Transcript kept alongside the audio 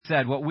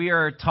said, what we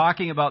are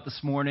talking about this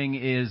morning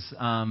is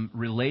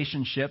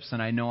relationships,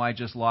 and I know I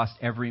just lost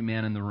every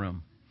man in the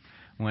room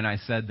when I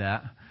said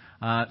that.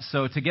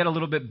 So to get a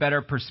little bit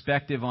better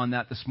perspective on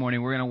that this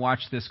morning, we're going to watch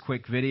this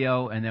quick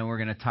video, and then we're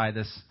going to tie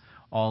this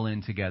all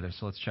in together.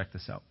 So let's check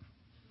this out.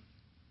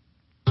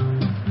 Hey,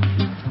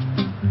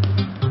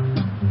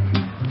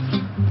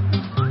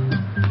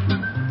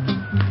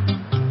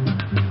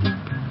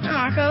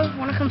 Marco,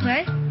 want to come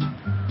play?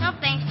 No,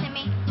 thanks,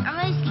 Timmy. I'm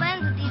really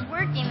slammed with these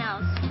work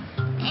emails.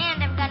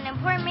 And I've got an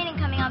important meeting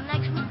coming up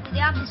next week with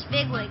the office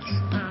bigwigs.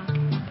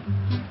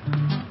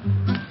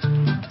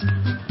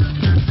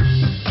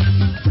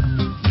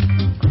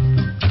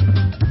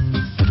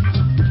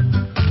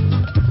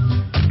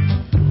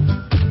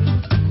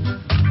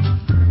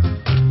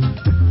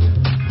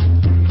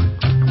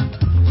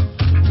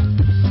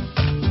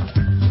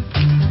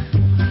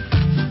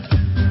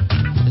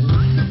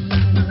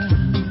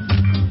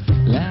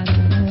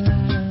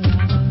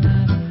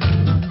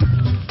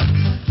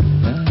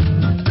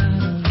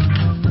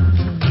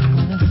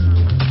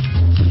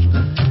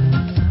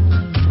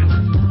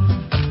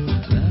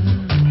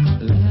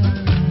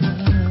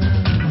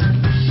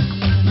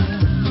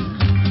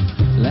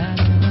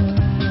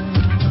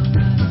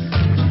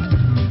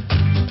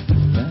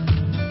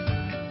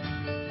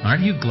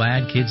 Aren't you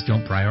glad kids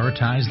don't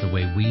prioritize the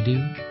way we do?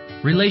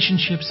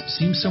 Relationships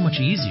seem so much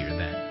easier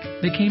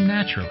then. They came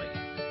naturally.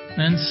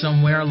 And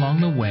somewhere along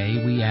the way,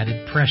 we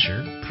added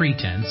pressure,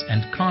 pretense,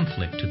 and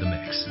conflict to the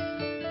mix.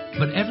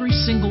 But every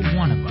single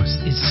one of us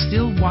is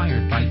still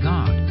wired by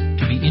God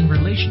to be in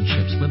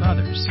relationships with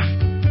others,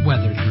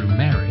 whether through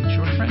marriage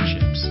or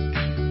friendships.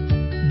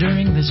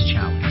 During this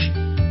challenge,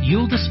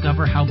 you'll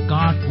discover how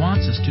God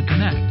wants us to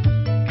connect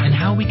and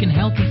how we can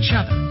help each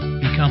other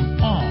become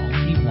all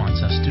He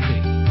wants us to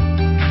be.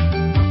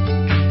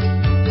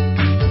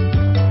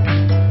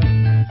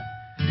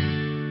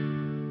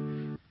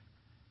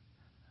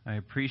 I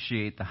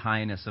appreciate the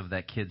highness of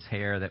that kid's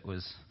hair that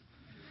was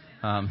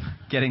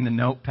getting the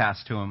note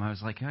passed to him. I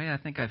was like, oh yeah,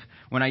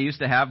 when I used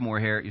to have more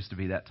hair, it used to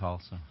be that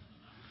tall. So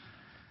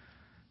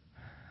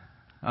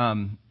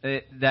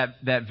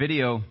that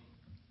video,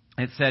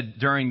 it said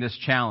during this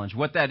challenge.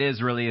 What that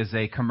is really is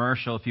a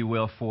commercial, if you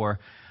will, for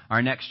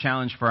our next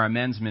challenge for our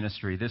men's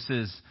ministry. This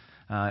is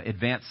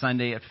Advanced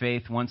Sunday at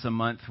Faith. Once a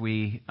month,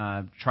 we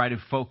try to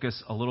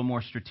focus a little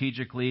more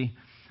strategically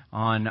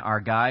on our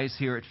guys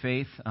here at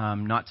Faith,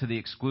 not to the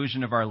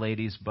exclusion of our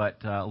ladies, but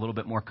a little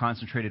bit more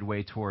concentrated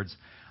way towards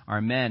our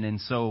men.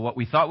 And so what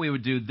we thought we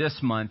would do this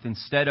month,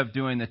 instead of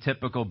doing the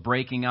typical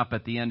breaking up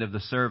at the end of the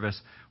service,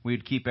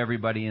 we'd keep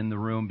everybody in the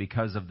room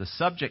because of the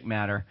subject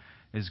matter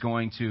is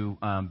going to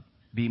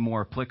be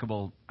more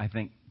applicable, I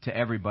think, to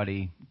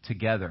everybody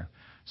together.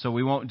 So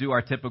we won't do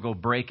our typical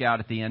breakout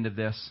at the end of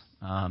this,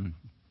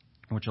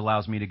 which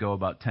allows me to go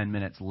about 10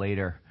 minutes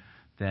later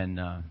than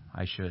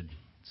I should.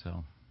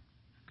 So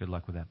good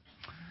luck with that.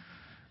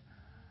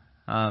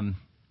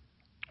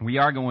 We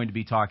are going to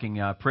be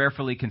talking,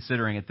 prayerfully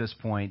considering at this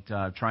point,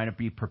 trying to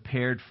be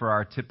prepared for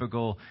our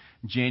typical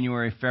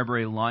January,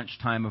 February launch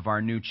time of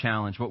our new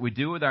challenge. What we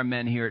do with our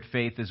men here at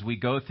Faith is we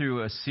go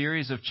through a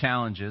series of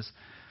challenges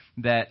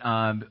that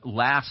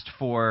last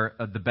for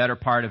the better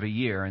part of a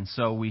year. And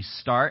so we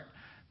start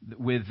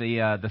with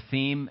the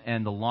theme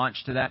and the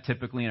launch to that,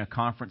 typically in a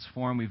conference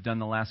form we've done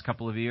the last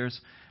couple of years.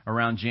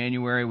 Around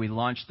January, we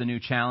launch the new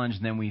challenge,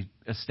 and then we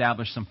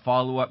establish some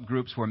follow-up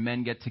groups where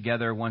men get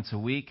together once a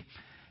week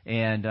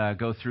and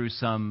go through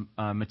some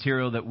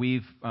material that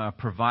we've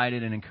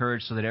provided and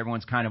encouraged so that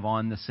everyone's kind of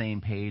on the same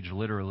page,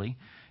 literally.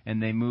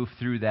 And they move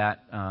through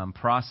that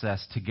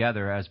process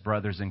together as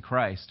brothers in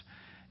Christ.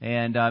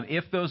 And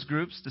if those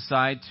groups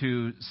decide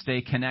to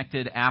stay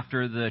connected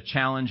after the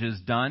challenge is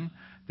done,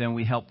 then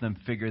we help them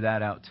figure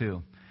that out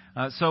too.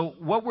 So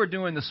what we're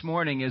doing this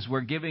morning is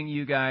we're giving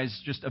you guys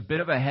just a bit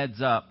of a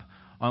heads up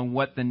on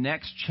what the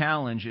next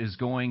challenge is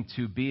going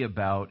to be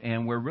about.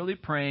 And we're really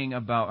praying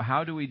about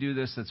how do we do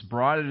this that's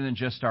broader than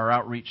just our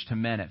outreach to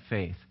men at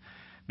Faith.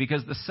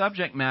 Because the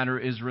subject matter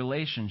is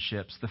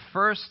relationships. The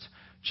first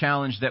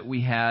challenge that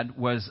we had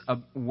was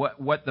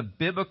what the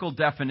biblical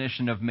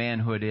definition of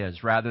manhood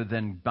is, rather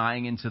than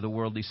buying into the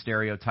worldly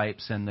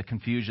stereotypes and the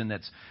confusion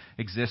that's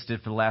existed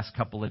for the last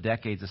couple of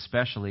decades,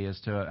 especially as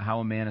to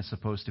how a man is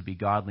supposed to be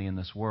godly in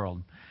this world.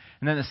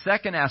 And then the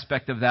second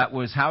aspect of that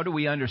was how do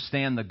we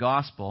understand the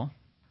gospel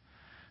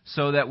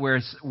so that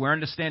we're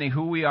understanding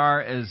who we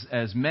are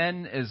as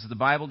men, as the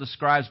Bible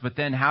describes, but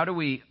then how do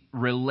we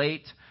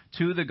relate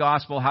to the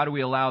gospel? How do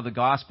we allow the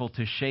gospel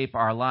to shape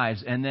our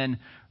lives? And then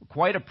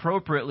quite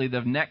appropriately,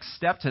 the next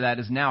step to that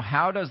is now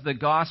how does the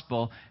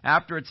gospel,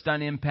 after it's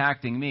done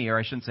impacting me, or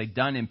I shouldn't say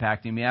done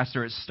impacting me,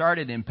 after it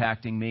started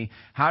impacting me,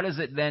 how does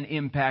it then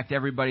impact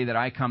everybody that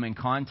I come in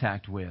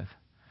contact with?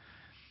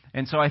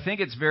 And so I think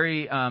it's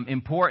very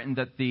important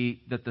that the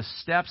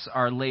steps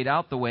are laid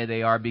out the way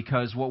they are,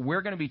 because what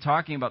we're going to be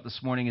talking about this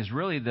morning is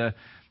really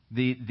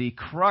the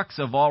crux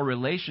of all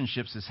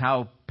relationships is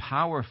how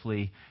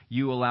powerfully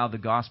you allow the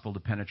gospel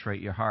to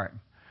penetrate your heart.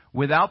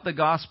 Without the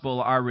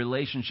gospel, our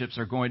relationships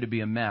are going to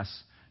be a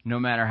mess, no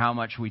matter how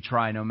much we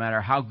try, no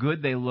matter how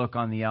good they look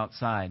on the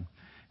outside.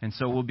 And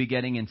so we'll be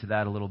getting into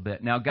that a little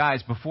bit. Now,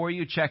 guys, before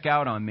you check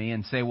out on me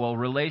and say, well,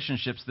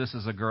 relationships, this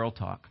is a girl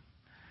talk.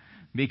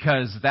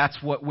 Because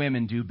that's what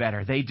women do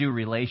better. They do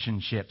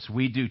relationships.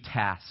 We do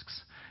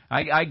tasks.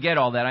 I get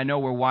all that. I know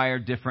we're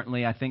wired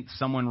differently. I think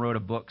someone wrote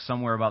a book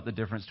somewhere about the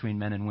difference between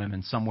men and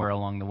women somewhere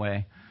along the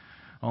way.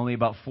 Only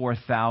about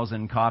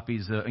 4,000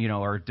 copies,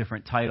 or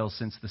different titles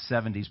since the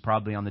 70s,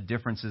 probably on the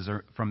differences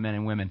from men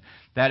and women.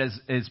 That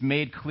is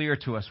made clear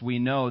to us. We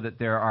know that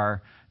there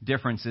are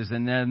differences,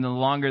 and then the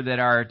longer that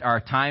our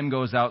time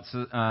goes out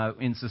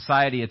in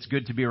society, it's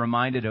good to be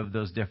reminded of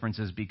those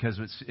differences, because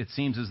it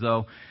seems as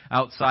though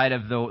outside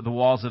of the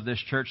walls of this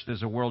church,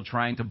 there's a world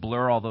trying to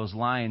blur all those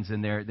lines,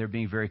 and they're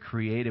being very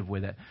creative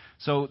with it.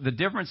 So the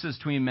differences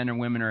between men and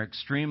women are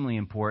extremely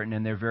important,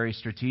 and they're very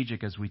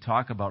strategic as we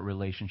talk about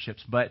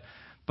relationships. But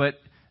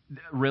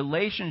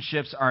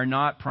relationships are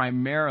not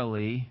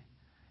primarily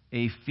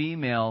a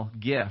female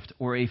gift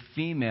or a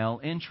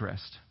female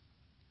interest.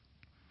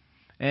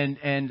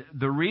 And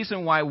the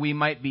reason why we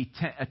might be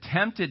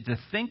tempted to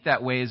think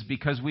that way is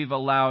because we've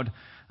allowed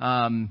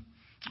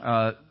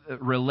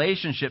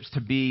relationships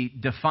to be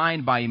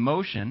defined by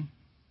emotion,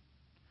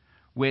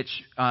 which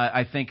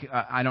I think,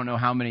 I don't know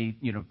how many,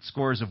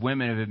 scores of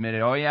women have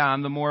admitted, oh yeah,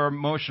 I'm the more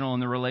emotional in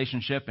the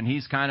relationship, and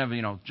he's kind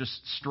of, just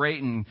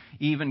straight and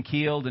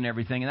even-keeled and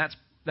everything. And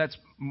that's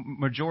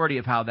majority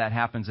of how that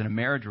happens in a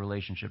marriage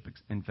relationship,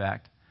 in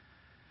fact.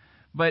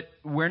 But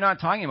we're not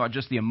talking about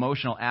just the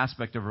emotional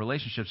aspect of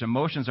relationships.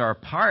 Emotions are a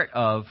part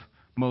of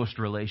most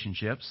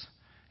relationships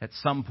at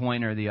some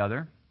point or the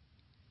other.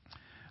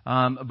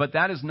 But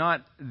that is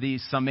not the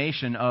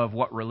summation of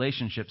what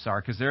relationships are,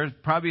 because there's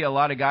probably a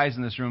lot of guys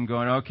in this room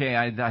going, okay,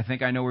 I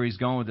think I know where he's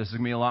going with this. There's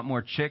going to be a lot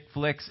more chick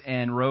flicks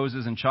and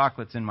roses and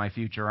chocolates in my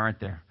future, aren't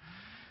there?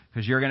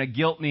 Because you're going to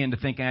guilt me into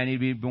thinking I need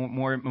to be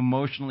more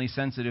emotionally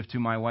sensitive to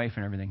my wife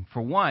and everything.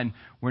 For one,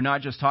 we're not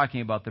just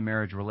talking about the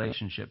marriage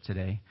relationship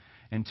today.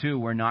 And two,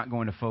 we're not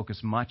going to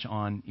focus much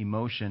on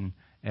emotion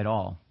at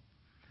all.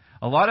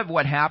 A lot of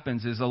what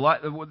happens is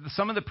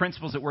some of the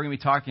principles that we're going to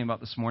be talking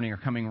about this morning are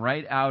coming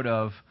right out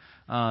of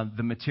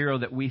the material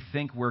that we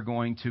think we're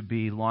going to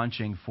be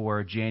launching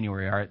for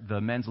January.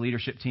 The men's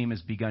leadership team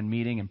has begun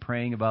meeting and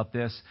praying about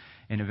this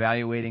and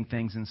evaluating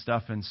things and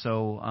stuff. And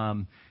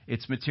so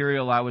it's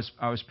material I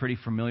was pretty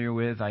familiar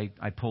with. I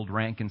pulled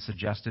rank and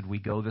suggested we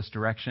go this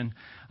direction.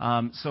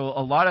 So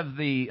a lot of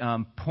the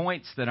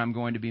points that I'm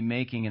going to be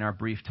making in our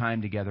brief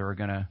time together are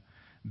going to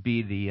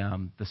be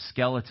the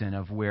skeleton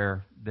of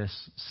where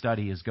this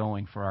study is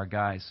going for our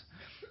guys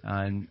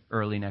in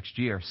early next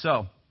year.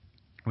 So,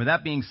 with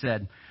that being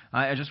said,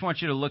 I just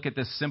want you to look at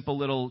this simple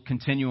little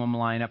continuum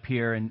line up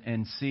here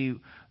and see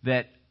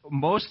that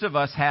most of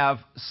us have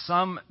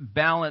some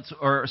balance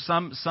or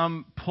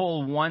some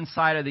pull one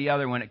side or the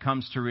other when it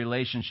comes to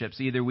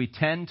relationships. Either we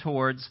tend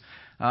towards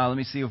let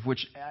me see of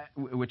which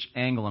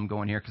angle I'm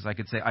going here, because I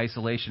could say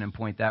isolation and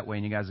point that way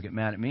and you guys will get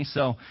mad at me.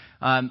 So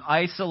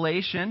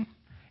isolation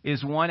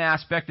is one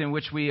aspect in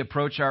which we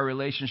approach our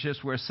relationships,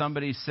 where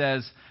somebody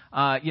says,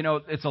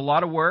 it's a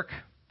lot of work.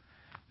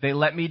 They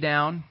let me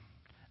down.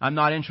 I'm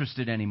not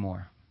interested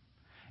anymore.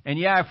 And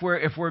yeah,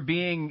 if we're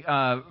being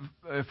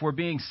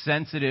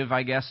sensitive,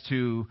 I guess,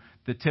 to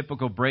the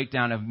typical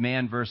breakdown of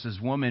man versus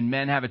woman,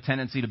 men have a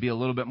tendency to be a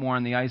little bit more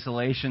on the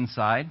isolation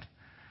side.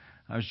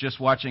 I was just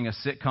watching a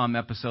sitcom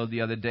episode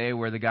the other day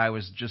where the guy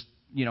was just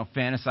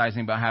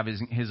fantasizing about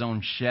having his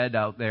own shed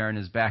out there in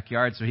his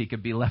backyard so he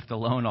could be left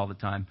alone all the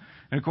time.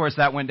 And of course,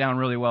 that went down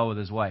really well with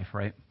his wife,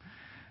 right?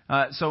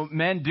 So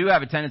men do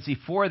have a tendency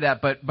for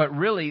that, but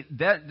really,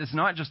 that is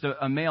not just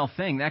a male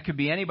thing. That could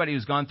be anybody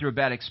who's gone through a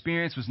bad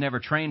experience, was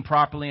never trained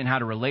properly in how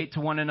to relate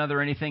to one another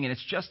or anything, and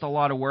it's just a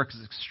lot of work.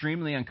 It's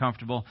extremely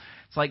uncomfortable.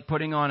 It's like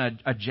putting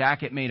on a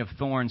jacket made of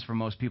thorns for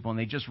most people, and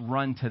they just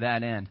run to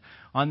that end.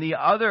 On the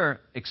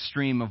other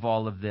extreme of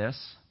all of this,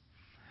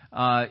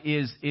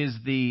 is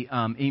the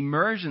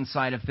immersion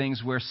side of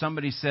things, where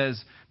somebody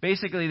says,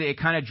 basically it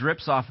kind of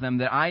drips off them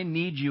that I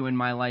need you in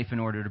my life in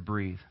order to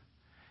breathe.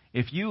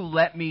 If you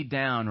let me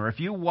down, or if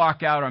you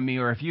walk out on me,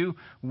 or if you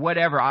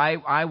whatever,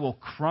 I will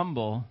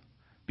crumble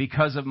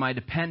because of my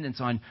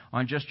dependence on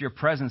just your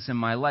presence in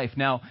my life.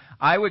 Now,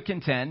 I would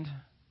contend,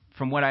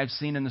 from what I've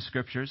seen in the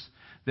Scriptures,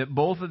 that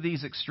both of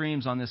these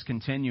extremes on this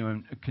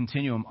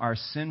continuum are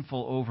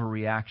sinful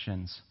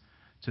overreactions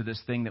to this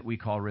thing that we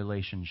call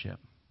relationship.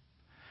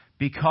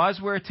 Because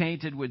we're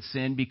tainted with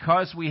sin,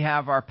 because we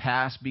have our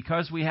past,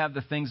 because we have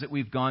the things that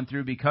we've gone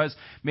through, because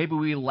maybe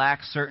we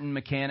lack certain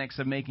mechanics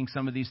of making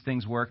some of these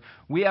things work,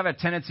 we have a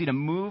tendency to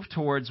move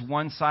towards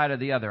one side or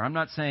the other. I'm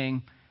not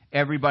saying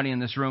everybody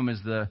in this room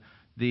is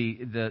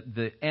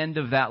the end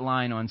of that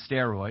line on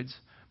steroids,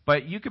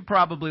 but you could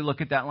probably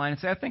look at that line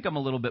and say, I think I'm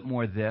a little bit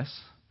more this,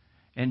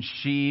 and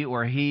she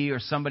or he or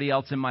somebody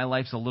else in my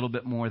life's a little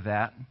bit more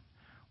that.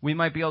 We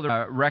might be able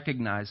to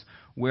recognize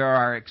where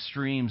our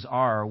extremes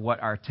are,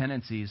 what our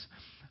tendencies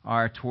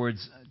are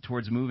towards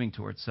moving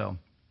towards. So,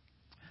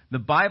 the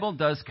Bible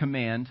does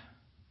command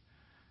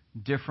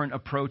different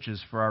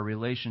approaches for our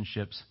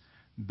relationships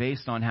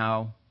based on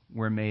how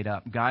we're made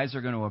up. Guys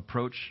are going to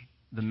approach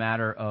the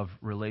matter of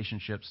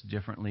relationships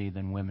differently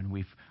than women.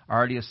 We've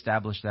already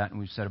established that, and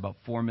we've said about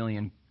 4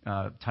 million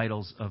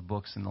titles of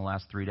books in the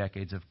last 3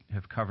 decades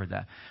have covered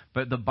that.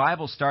 But the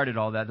Bible started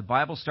all that. The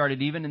Bible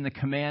started even in the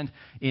command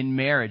in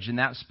marriage, in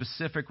that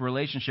specific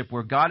relationship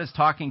where God is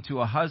talking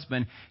to a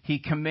husband. He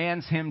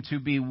commands him to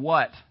be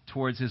what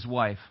towards his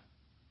wife?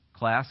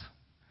 Class?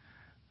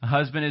 A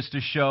husband is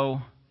to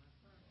show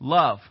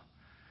love.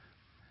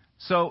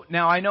 So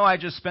now I know I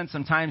just spent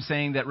some time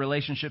saying that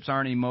relationships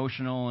aren't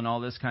emotional and all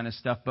this kind of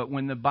stuff, but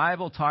when the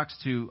Bible talks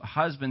to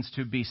husbands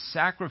to be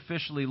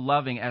sacrificially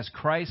loving as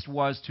Christ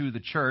was to the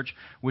church,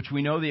 which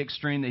we know the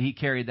extreme that he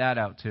carried that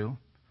out to,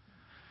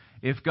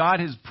 if God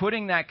is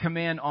putting that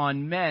command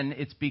on men,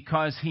 it's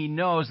because he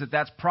knows that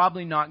that's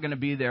probably not going to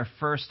be their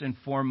first and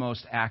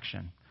foremost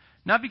action.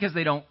 Not because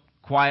they don't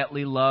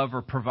quietly love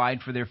or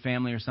provide for their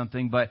family or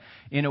something, but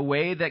in a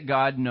way that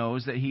God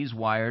knows that he's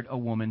wired a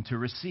woman to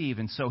receive.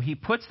 And so he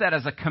puts that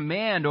as a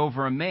command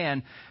over a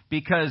man,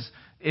 because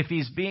if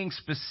he's being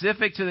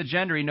specific to the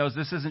gender, he knows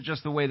this isn't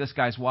just the way this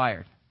guy's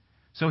wired.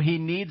 So he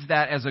needs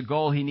that as a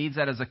goal. He needs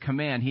that as a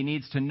command. He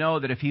needs to know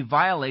that if he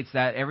violates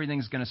that,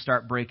 everything's going to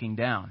start breaking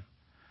down.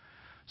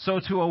 So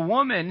to a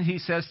woman, he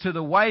says, to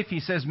the wife, he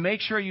says, make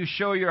sure you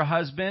show your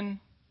husband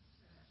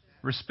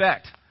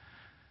respect.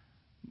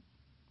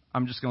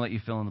 I'm just going to let you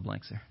fill in the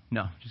blanks there.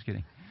 No, just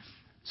kidding.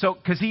 So,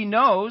 because he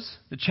knows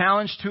the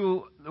challenge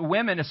to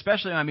women,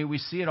 especially, I mean, we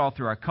see it all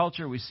through our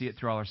culture. We see it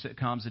through all our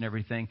sitcoms and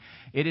everything.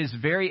 It is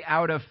very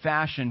out of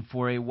fashion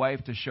for a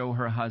wife to show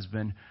her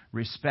husband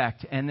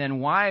respect. And then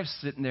wives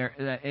sitting there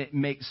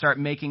start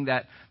making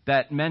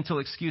that mental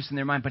excuse in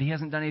their mind, but he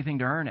hasn't done anything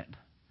to earn it.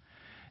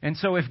 And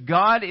so if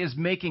God is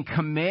making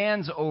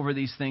commands over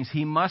these things,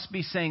 he must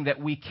be saying that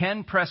we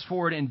can press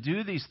forward and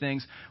do these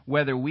things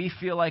whether we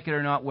feel like it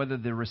or not, whether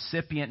the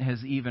recipient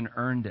has even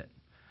earned it.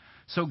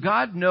 So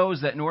God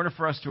knows that in order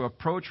for us to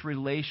approach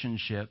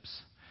relationships,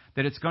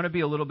 that it's going to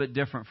be a little bit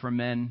different for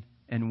men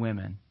and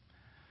women.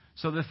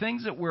 So the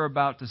things that we're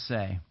about to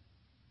say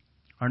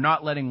are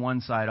not letting one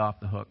side off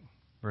the hook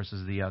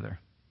versus the other.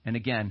 And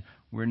again,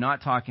 we're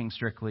not talking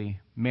strictly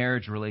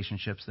marriage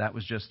relationships. That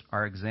was just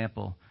our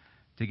example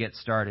to get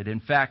started. In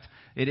fact,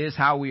 it is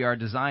how we are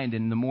designed,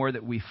 and the more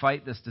that we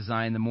fight this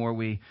design, the more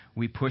we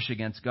push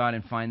against God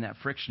and find that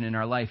friction in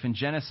our life. In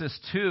Genesis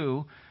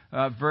 2,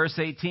 verse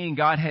 18,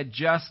 God had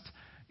just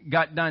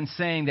got done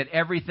saying that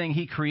everything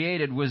he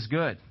created was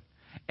good.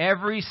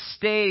 Every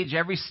stage,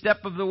 every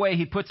step of the way,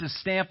 he puts a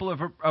stamp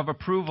of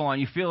approval on.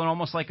 You feel it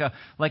almost like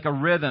a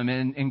rhythm.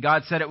 And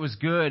God said it was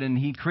good, and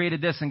he created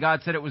this, and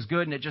God said it was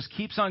good, and it just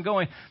keeps on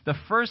going. The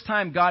first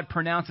time God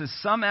pronounces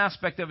some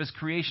aspect of his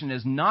creation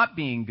as not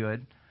being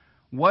good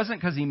wasn't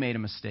because he made a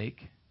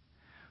mistake,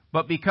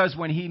 but because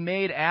when he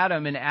made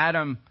Adam, and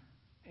Adam,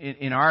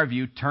 in our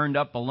view, turned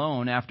up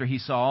alone after he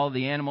saw all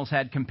the animals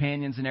had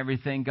companions and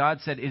everything, God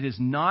said it is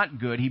not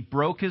good. He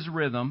broke his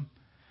rhythm,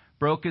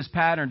 broke his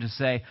pattern to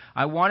say,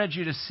 I wanted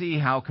you to see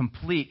how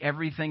complete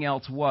everything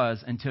else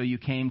was until you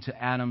came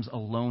to Adam's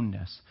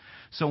aloneness.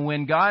 So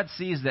when God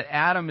sees that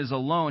Adam is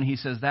alone, he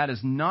says that is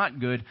not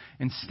good.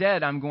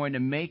 Instead, I'm going to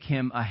make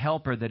him a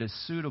helper that is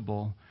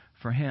suitable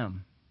for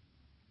him.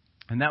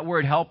 And that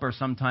word helper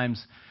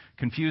sometimes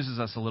confuses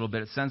us a little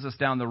bit. It sends us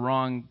down the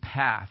wrong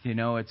path. You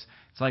know, it's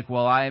like,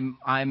 well,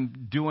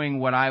 I'm doing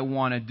what I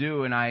want to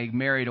do, and I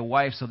married a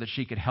wife so that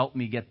she could help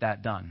me get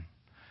that done.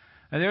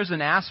 Now, there's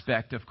an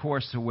aspect, of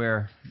course, to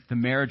where the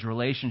marriage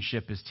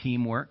relationship is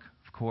teamwork,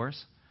 of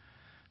course.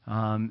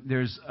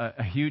 There's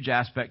a huge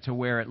aspect to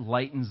where it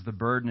lightens the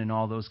burden and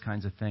all those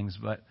kinds of things.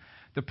 But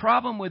the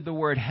problem with the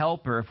word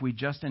helper, if we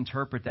just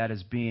interpret that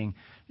as being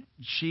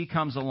she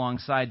comes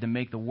alongside to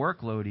make the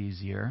workload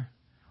easier,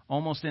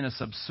 almost in a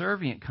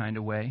subservient kind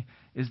of way,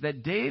 is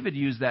that David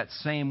used that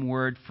same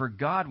word for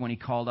God when he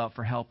called out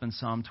for help in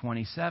Psalm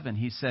 27.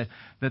 He said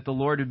that the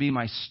Lord would be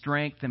my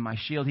strength and my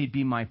shield. He'd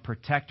be my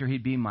protector.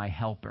 He'd be my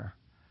helper.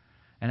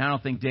 And I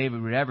don't think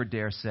David would ever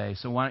dare say,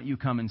 so why don't you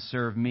come and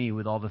serve me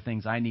with all the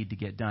things I need to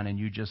get done, and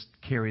you just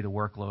carry the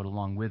workload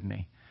along with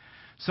me.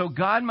 So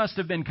God must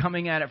have been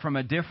coming at it from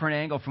a different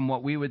angle from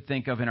what we would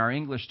think of in our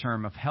English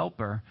term of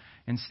helper.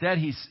 Instead,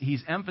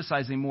 he's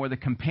emphasizing more the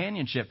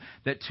companionship,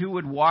 that two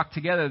would walk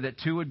together, that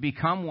two would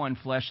become one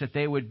flesh, that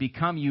they would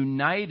become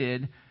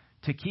united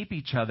to keep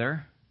each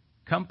other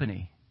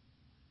company.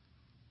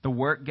 The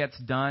work gets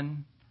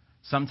done.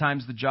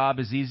 Sometimes the job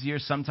is easier.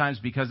 Sometimes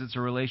because it's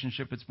a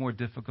relationship, it's more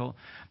difficult.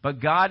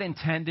 But God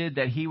intended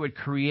that he would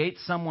create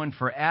someone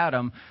for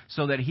Adam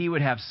so that he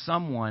would have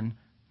someone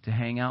to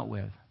hang out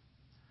with.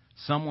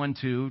 Someone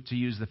to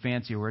use the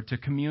fancier word, to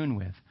commune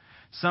with.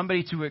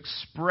 Somebody to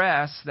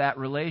express that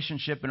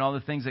relationship and all the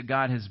things that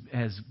God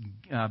has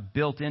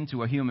built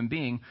into a human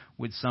being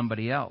with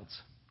somebody else.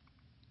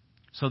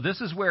 So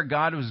this is where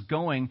God was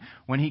going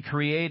when he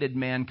created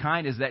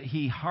mankind, is that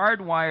he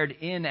hardwired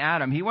in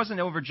Adam. He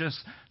wasn't over just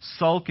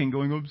sulking,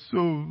 going, I'm so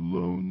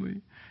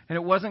lonely. And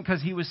it wasn't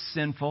because he was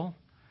sinful.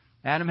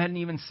 Adam hadn't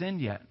even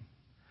sinned yet.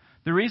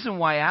 The reason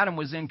why Adam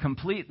was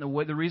incomplete,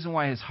 and the reason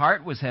why his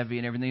heart was heavy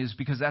and everything is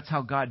because that's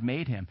how God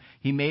made him.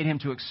 He made him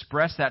to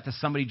express that to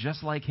somebody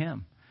just like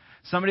him.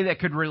 Somebody that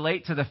could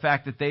relate to the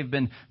fact that they've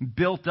been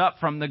built up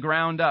from the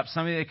ground up.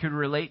 Somebody that could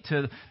relate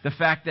to the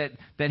fact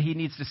that he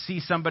needs to see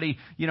somebody,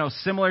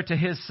 similar to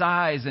his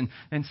size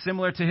and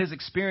similar to his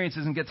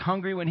experiences and gets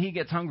hungry when he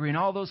gets hungry and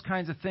all those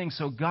kinds of things.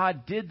 So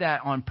God did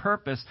that on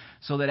purpose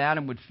so that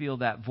Adam would feel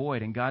that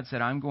void. And God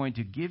said, I'm going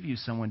to give you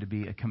someone to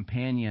be a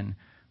companion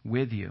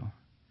with you.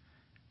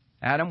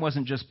 Adam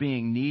wasn't just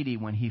being needy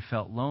when he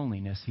felt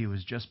loneliness. He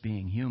was just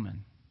being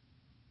human.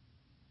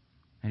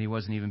 And he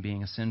wasn't even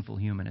being a sinful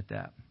human at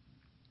that.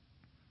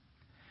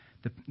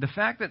 The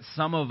fact that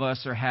some of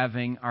us are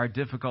having our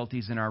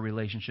difficulties in our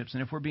relationships,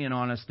 and if we're being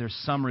honest, there's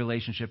some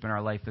relationship in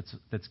our life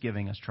that's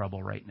giving us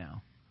trouble right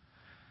now.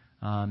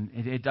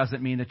 It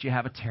doesn't mean that you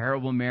have a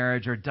terrible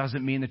marriage, or it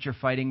doesn't mean that you're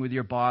fighting with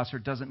your boss, or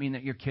it doesn't mean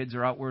that your kids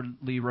are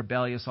outwardly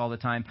rebellious all the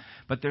time.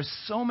 But there's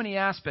so many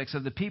aspects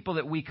of the people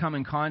that we come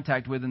in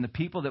contact with and the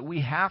people that we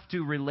have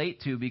to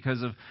relate to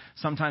because of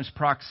sometimes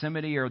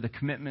proximity or the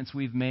commitments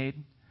we've made,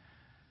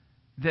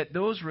 that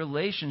those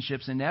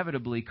relationships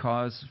inevitably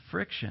cause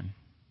friction.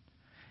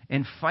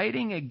 And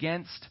fighting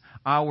against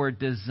our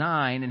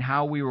design and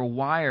how we were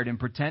wired and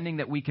pretending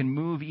that we can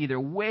move either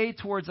way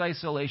towards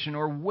isolation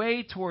or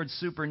way towards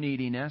super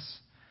neediness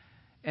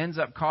ends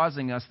up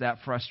causing us that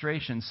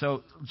frustration.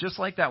 So just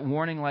like that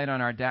warning light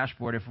on our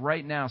dashboard, if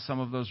right now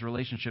some of those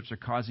relationships are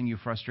causing you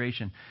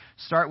frustration,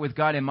 start with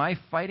God. Am I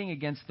fighting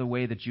against the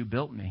way that you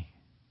built me?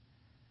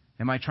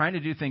 Am I trying to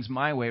do things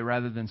my way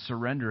rather than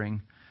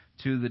surrendering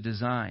to the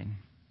design?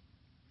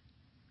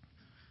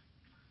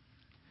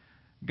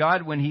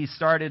 God, when he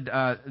started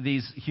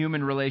these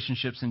human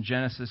relationships in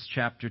Genesis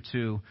chapter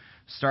 2,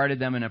 started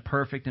them in a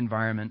perfect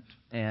environment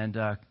and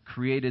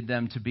created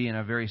them to be in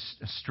a very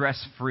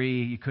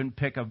stress-free. You couldn't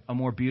pick a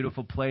more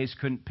beautiful place,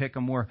 couldn't pick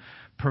a more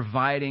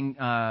providing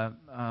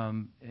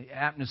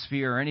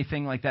atmosphere or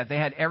anything like that. They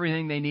had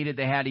everything they needed.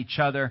 They had each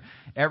other.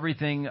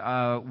 Everything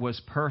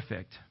was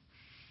perfect.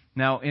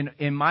 Now,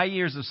 in my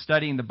years of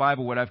studying the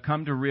Bible, what I've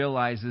come to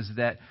realize is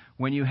that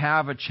when you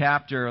have a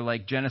chapter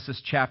like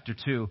Genesis chapter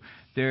 2,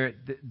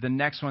 the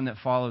next one that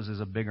follows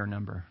is a bigger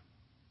number.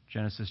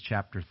 Genesis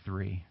chapter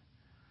 3.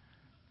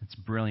 It's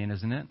brilliant,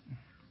 isn't it?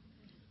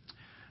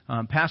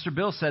 Pastor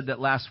Bill said that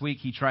last week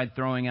he tried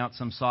throwing out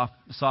some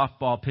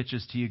softball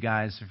pitches to you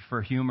guys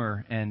for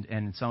humor,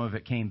 and some of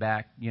it came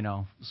back,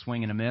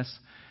 swing and a miss.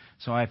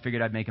 So I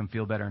figured I'd make him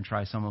feel better and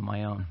try some of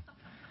my own.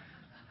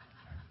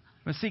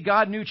 But see,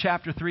 God knew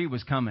chapter 3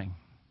 was coming.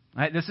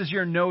 This is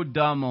your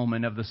no-duh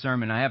moment of the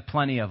sermon. I have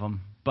plenty of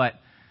them. But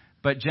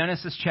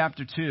Genesis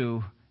chapter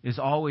 2 is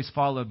always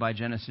followed by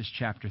Genesis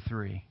chapter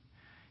 3.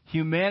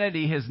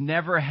 Humanity has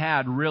never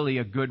had really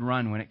a good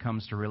run when it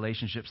comes to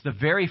relationships. The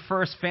very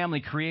first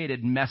family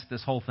created messed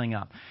this whole thing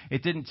up.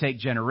 It didn't take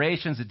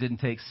generations. It didn't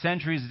take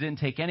centuries. It didn't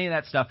take any of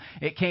that stuff.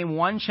 It came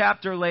one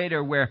chapter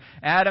later where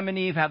Adam and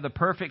Eve have the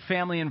perfect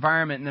family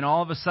environment, and then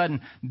all of a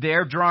sudden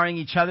they're drawing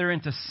each other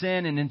into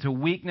sin and into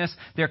weakness.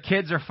 Their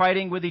kids are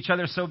fighting with each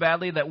other so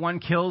badly that one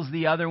kills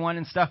the other one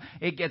and stuff.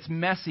 It gets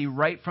messy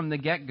right from the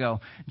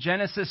get-go.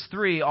 Genesis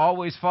 3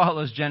 always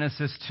follows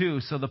Genesis 2.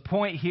 So the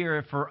point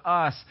here for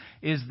us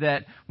is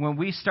that when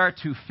we start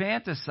to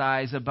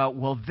fantasize about,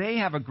 well, they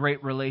have a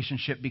great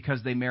relationship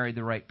because they married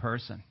the right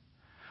person.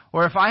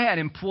 Or if I had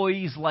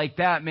employees like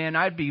that, man,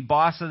 I'd be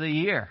boss of the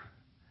year.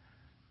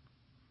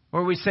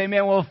 Or we say,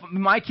 man, well, if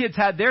my kids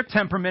had their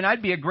temperament,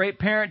 I'd be a great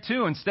parent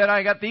too. Instead,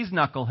 I got these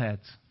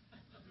knuckleheads.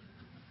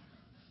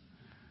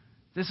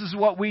 This is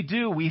what we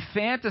do. We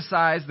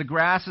fantasize the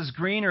grass is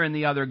greener in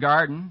the other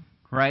garden,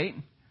 right?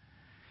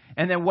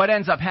 And then what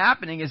ends up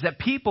happening is that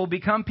people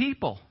become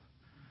people.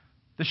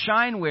 The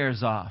shine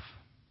wears off.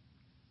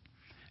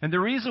 And the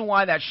reason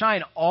why that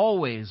shine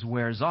always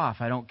wears off,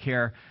 I don't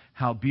care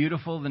how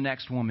beautiful the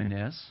next woman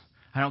is.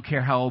 I don't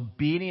care how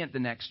obedient the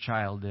next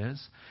child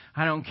is.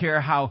 I don't care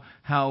how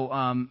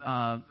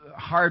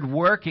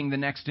hardworking the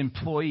next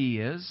employee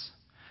is.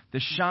 The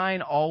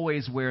shine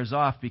always wears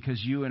off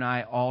because you and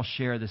I all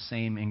share the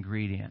same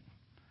ingredient.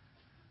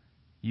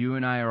 You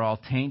and I are all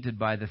tainted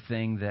by the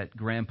thing that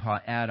Grandpa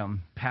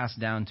Adam passed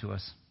down to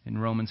us. In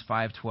Romans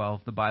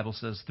 5:12, the Bible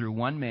says, through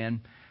one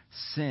man,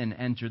 sin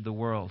entered the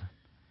world,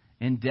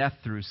 and death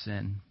through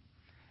sin.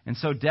 And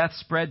so death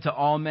spread to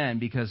all men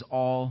because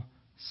all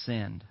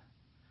sinned.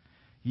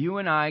 You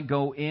and I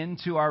go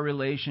into our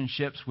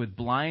relationships with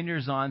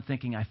blinders on,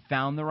 thinking, I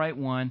found the right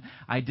one.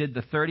 I did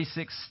the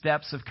 36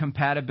 steps of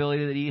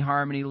compatibility that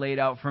eHarmony laid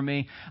out for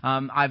me.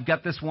 I've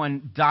got this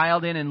one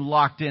dialed in and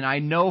locked in. I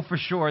know for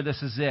sure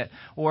this is it.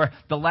 Or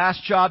the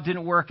last job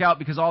didn't work out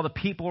because all the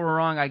people were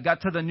wrong. I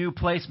got to the new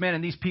place, man,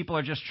 and these people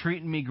are just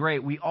treating me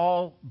great. We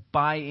all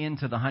buy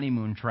into the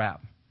honeymoon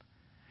trap.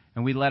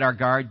 And we let our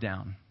guard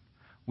down.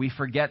 We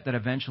forget that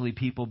eventually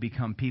people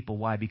become people.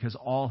 Why? Because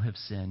all have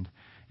sinned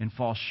and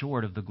fall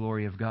short of the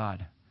glory of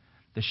God.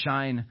 The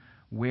shine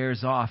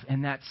wears off,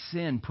 and that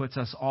sin puts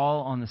us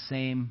all on the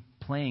same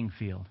playing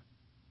field.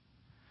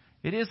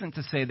 It isn't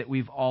to say that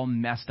we've all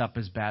messed up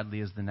as badly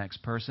as the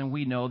next person.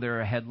 We know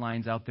there are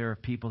headlines out there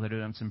of people that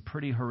have done some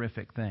pretty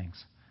horrific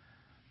things.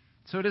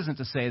 So it isn't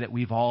to say that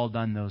we've all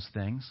done those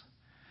things.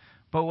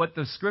 But what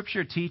the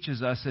Scripture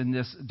teaches us in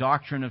this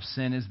doctrine of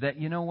sin is that,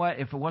 you know what,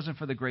 if it wasn't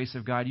for the grace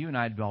of God, you and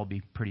I would all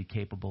be pretty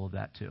capable of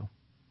that too.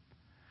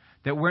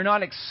 That we're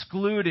not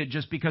excluded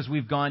just because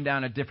we've gone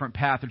down a different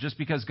path, or just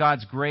because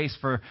God's grace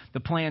for the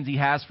plans He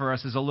has for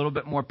us is a little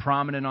bit more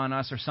prominent on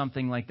us or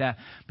something like that.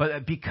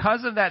 But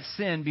because of that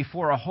sin,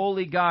 before a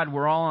holy God,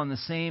 we're all on the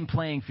same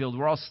playing field.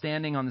 We're all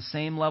standing on the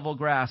same level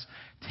grass,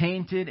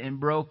 tainted and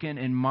broken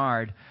and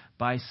marred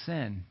by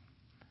sin.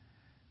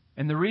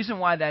 And the reason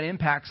why that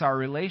impacts our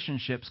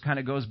relationships kind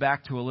of goes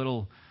back to a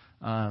little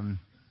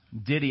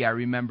ditty I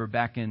remember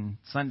back in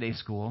Sunday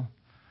school.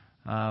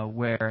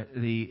 Where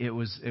it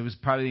was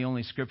probably the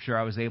only scripture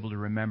I was able to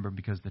remember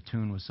because the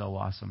tune was so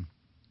awesome.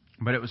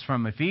 But it was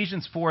from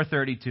Ephesians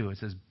 4:32. It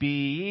says,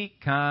 "Be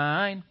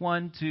kind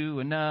one to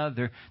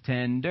another,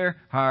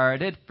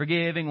 tender-hearted,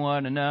 forgiving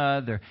one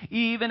another,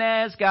 even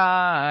as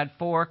God,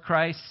 for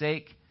Christ's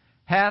sake,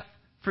 hath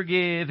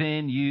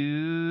forgiven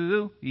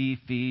you."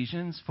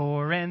 Ephesians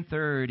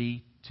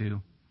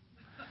 4:32.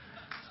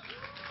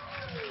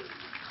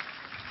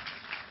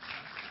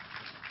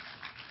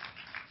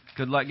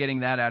 Good luck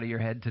getting that out of your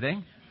head today.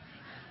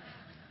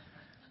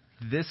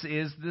 This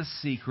is the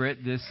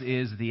secret. This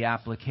is the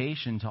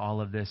application to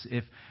all of this.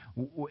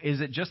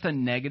 Is it just a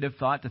negative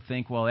thought to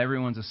think, well,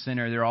 everyone's a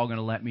sinner, they're all going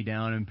to let me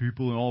down, and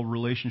people in all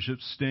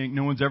relationships stink.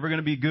 No one's ever going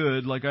to be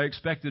good like I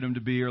expected them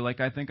to be or like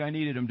I think I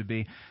needed them to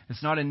be.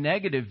 It's not a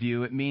negative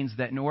view. It means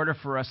that in order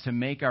for us to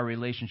make our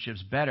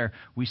relationships better,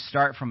 we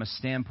start from a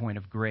standpoint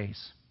of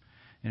grace.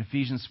 And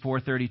Ephesians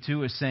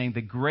 4:32 is saying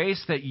the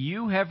grace that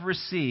you have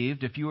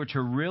received, if you were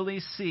to really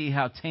see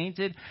how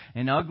tainted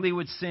and ugly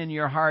with sin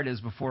your heart is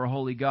before a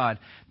holy God,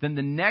 then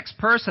the next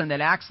person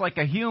that acts like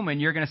a human,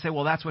 you're going to say,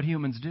 well, that's what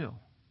humans do.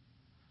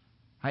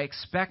 I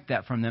expect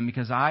that from them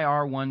because I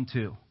are one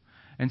too.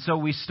 And so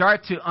we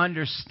start to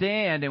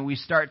understand and we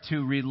start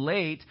to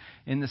relate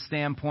in the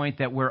standpoint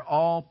that we're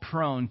all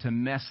prone to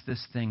mess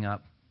this thing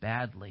up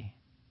badly.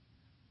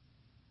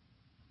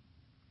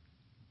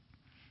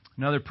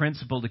 Another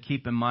principle to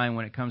keep in mind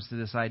when it comes to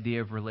this idea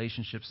of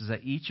relationships is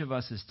that each of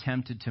us is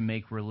tempted to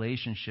make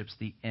relationships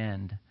the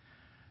end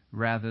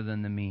rather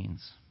than the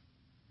means.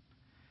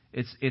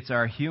 It's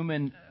our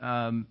human,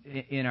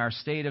 in our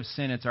state of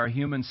sin, it's our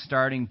human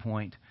starting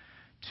point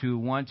to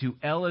want to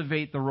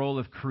elevate the role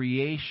of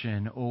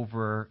creation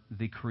over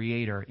the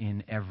Creator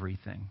in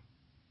everything.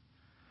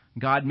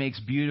 God makes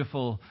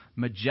beautiful,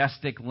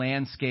 majestic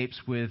landscapes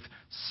with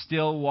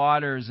still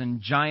waters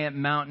and giant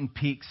mountain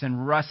peaks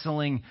and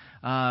rustling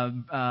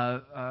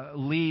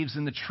leaves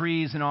in the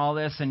trees and all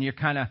this. And you're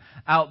kind of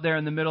out there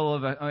in the middle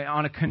of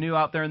on a canoe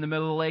out there in the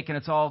middle of the lake, and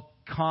it's all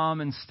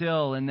calm and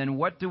still. And then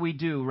what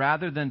do?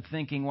 Rather than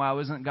thinking, wow,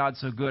 isn't God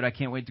so good? I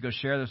can't wait to go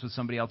share this with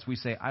somebody else. We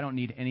say, I don't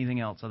need anything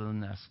else other than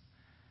this.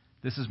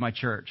 This is my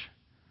church.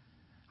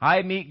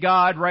 I meet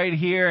God right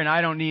here, and I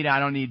don't need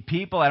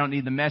people. I don't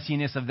need the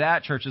messiness of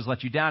that. Churches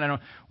let you down.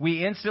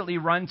 We instantly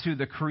run to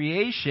the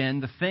creation,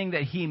 the thing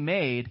that He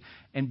made,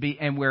 and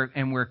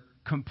we're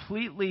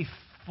completely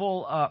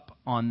full up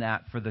on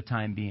that for the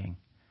time being.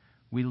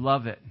 We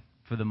love it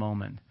for the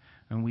moment,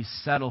 and we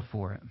settle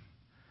for it.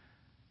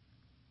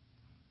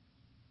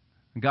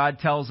 God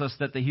tells us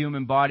that the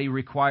human body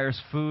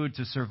requires food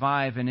to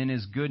survive, and in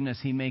His goodness,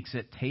 He makes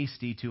it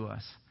tasty to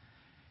us.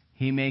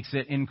 He makes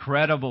it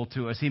incredible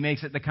to us. He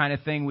makes it the kind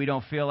of thing we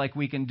don't feel like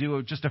we can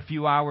do just a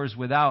few hours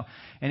without.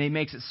 And He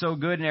makes it so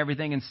good and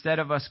everything, instead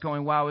of us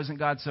going, wow, isn't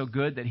God so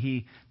good that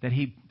He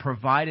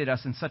provided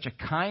us in such a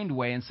kind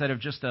way instead of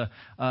just a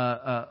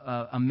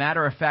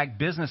matter-of-fact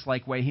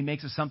business-like way. He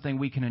makes it something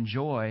we can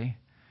enjoy.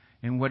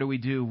 And what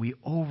do? We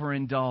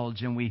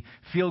overindulge and we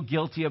feel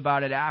guilty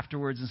about it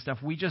afterwards and stuff.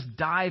 We just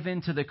dive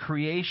into the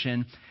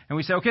creation and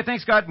we say, okay,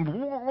 thanks God.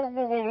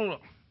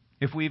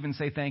 If we even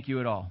say thank you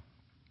at all.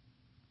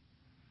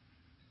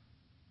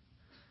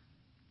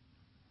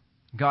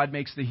 God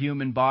makes the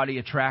human body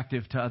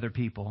attractive to other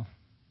people.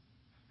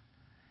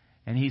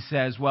 And He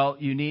says, well,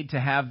 you need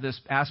to have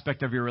this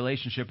aspect of your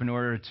relationship in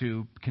order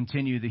to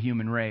continue the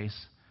human race.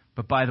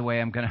 But by the way,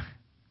 I'm going to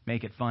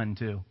make it fun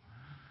too.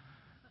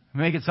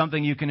 Make it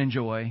something you can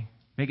enjoy.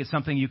 Make it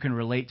something you can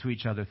relate to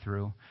each other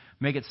through.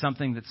 Make it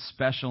something that's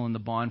special in the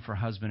bond for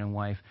husband and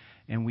wife.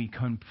 And we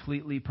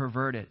completely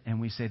pervert it. And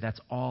we say, that's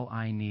all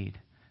I need.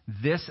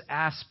 This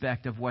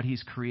aspect of what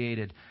He's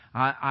created,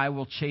 I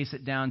will chase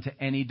it down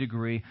to any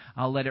degree.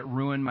 I'll let it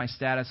ruin my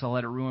status. I'll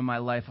let it ruin my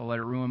life. I'll let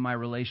it ruin my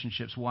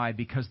relationships. Why?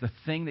 Because the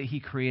thing that He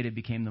created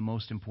became the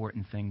most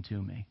important thing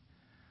to me.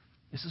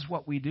 This is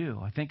what we do.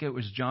 I think it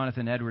was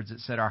Jonathan Edwards that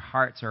said our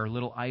hearts are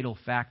little idol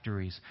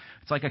factories.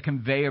 It's like a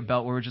conveyor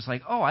belt where we're just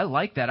like, oh, I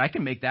like that. I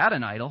can make that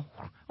an idol.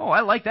 Oh, I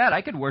like that.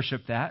 I could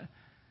worship that.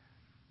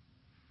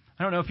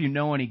 I don't know if you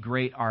know any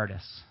great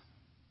artists.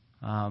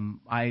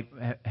 I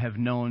have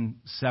known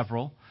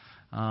several.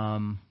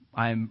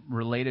 I'm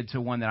related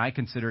to one that I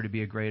consider to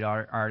be a great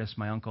artist.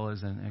 My uncle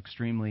is an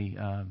extremely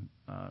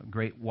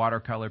great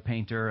watercolor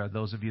painter.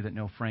 Those of you that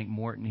know Frank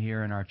Morton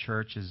here in our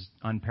church is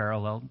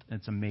unparalleled.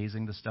 It's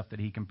amazing the stuff that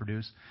he can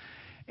produce.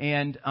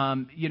 And,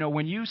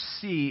 when you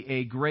see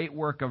a great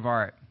work of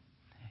art,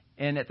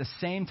 and at the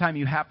same time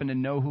you happen to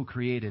know who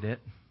created it,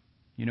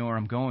 you know where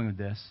I'm going with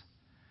this,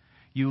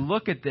 you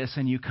look at this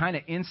and you kind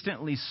of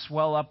instantly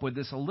swell up with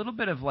this a little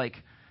bit of like,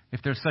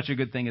 if there's such a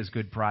good thing as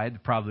good pride,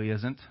 there probably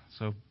isn't.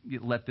 So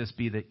let this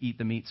be the eat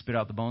the meat, spit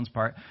out the bones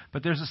part.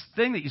 But there's this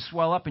thing that you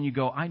swell up and you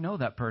go, I know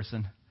that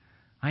person.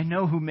 I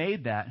know who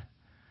made that.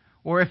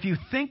 Or if you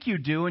think you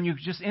do and you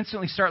just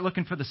instantly start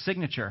looking for the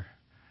signature.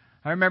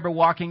 I remember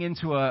walking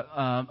into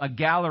a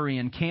gallery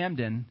in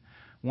Camden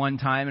one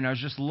time, and I was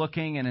just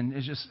looking, and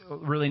it's just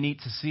really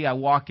neat to see. I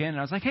walk in, and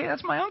I was like, hey,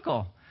 that's my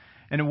uncle.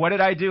 And what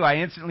did I do? I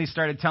instantly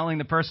started telling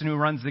the person who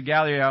runs the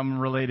gallery I'm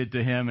related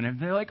to him. And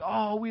they're like,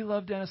 oh, we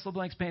love Dennis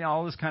LeBlanc's painting,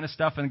 all this kind of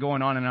stuff, and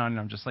going on. And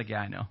I'm just like, yeah,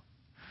 I know.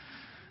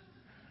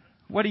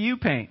 What do you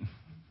paint?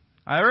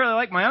 I really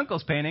like my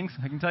uncle's paintings.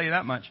 I can tell you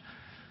that much.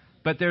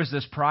 But there's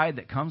this pride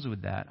that comes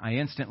with that. I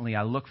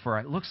look for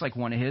it. It looks like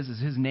one of his. Is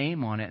his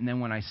name on it. And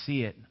then when I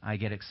see it, I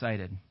get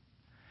excited.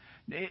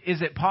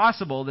 Is it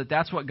possible that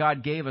that's what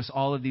God gave us,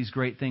 all of these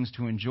great things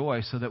to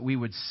enjoy, so that we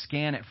would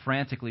scan it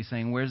frantically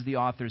saying, where's the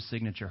author's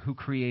signature? Who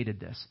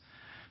created this?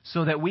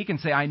 So that we can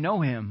say, I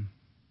know him.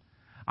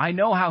 I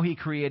know how he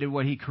created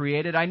what he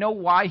created. I know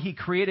why he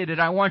created it.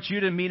 I want you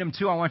to meet him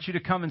too. I want you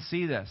to come and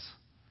see this.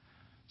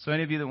 So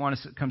any of you that want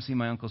to come see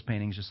my uncle's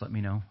paintings, just let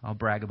me know. I'll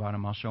brag about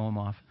them. I'll show them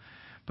off.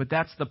 But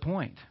that's the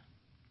point.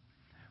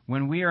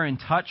 When we are in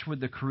touch with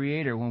the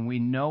Creator, when we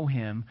know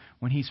Him,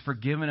 when He's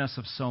forgiven us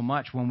of so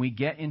much, when we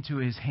get into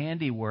His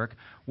handiwork,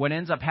 what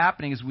ends up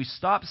happening is we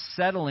stop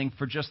settling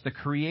for just the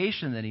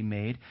creation that He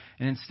made,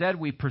 and instead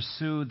we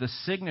pursue the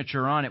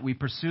signature on it. We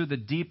pursue the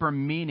deeper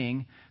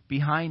meaning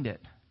behind it.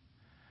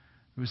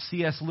 It was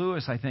C.S.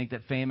 Lewis, I think,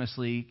 that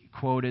famously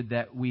quoted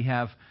that we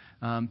have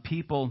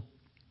people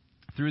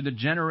through the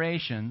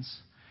generations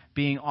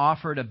being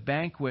offered a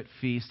banquet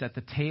feast at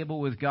the table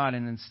with God,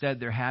 and instead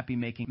they're happy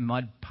making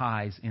mud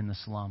pies in the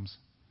slums.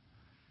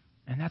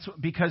 And that's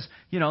because,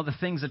 the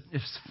things that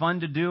it's fun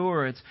to do,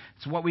 or it's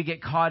what we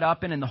get caught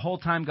up in, and the whole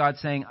time God's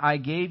saying, I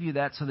gave you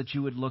that so that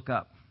you would look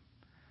up.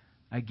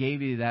 I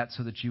gave you that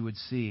so that you would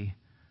see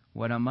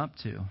what I'm up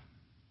to.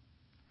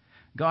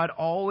 God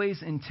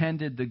always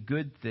intended the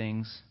good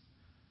things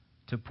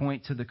to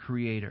point to the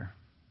Creator.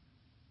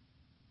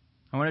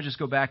 I want to just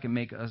go back and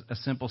make a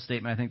simple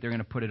statement. I think they're going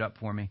to put it up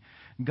for me.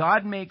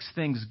 God makes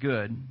things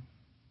good,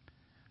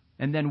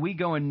 and then we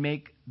go and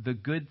make the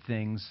good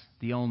things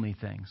the only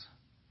things.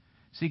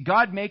 See,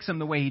 God makes them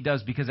the way He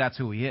does because that's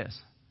who He is.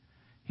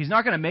 He's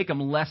not going to make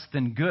them less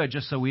than good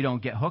just so we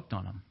don't get hooked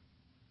on them.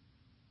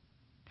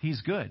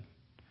 He's good.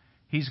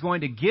 He's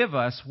going to give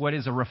us what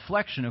is a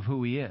reflection of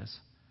who He is.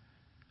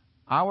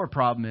 Our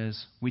problem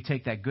is we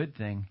take that good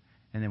thing,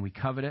 and then we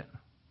covet it,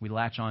 we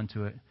latch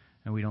onto it,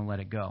 and we don't let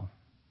it go.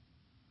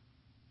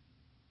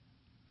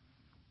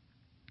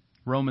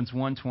 Romans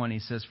 1:20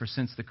 says, for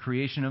since the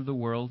creation of the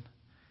world,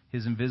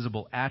 His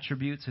invisible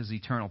attributes, His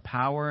eternal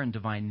power and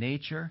divine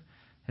nature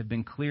have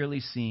been clearly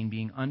seen,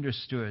 being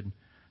understood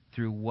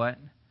through what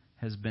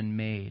has been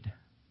made.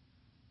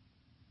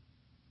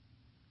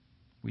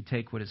 We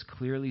take what is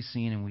clearly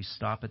seen and we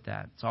stop at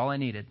that. It's all I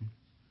needed.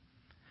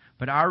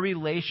 But our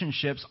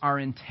relationships are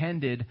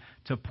intended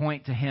to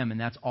point to Him, and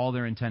that's all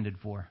they're intended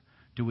for.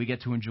 Do we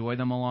get to enjoy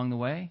them along the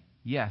way?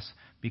 Yes,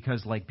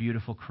 because like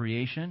beautiful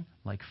creation,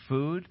 like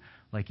food,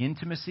 like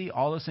intimacy,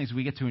 all those things,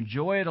 we get to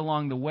enjoy it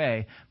along the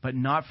way, but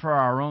not for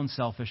our own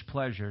selfish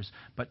pleasures,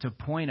 but to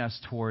point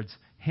us towards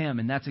Him.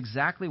 And that's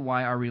exactly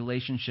why our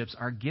relationships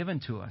are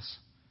given to us.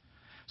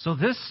 So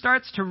this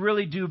starts to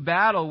really do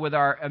battle with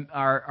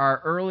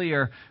our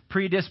earlier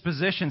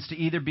predispositions to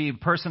either be a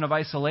person of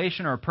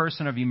isolation or a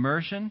person of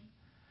immersion,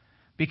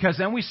 because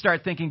then we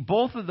start thinking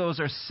both of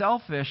those are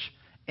selfish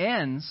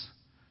ends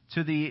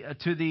to the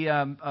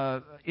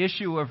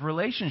issue of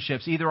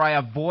relationships. Either I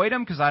avoid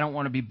them because I don't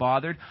want to be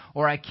bothered,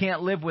 or I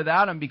can't live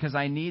without them because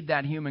I need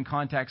that human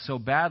contact so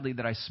badly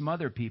that I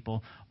smother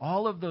people.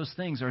 All of those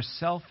things are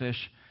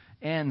selfish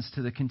ends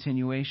to the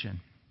continuation.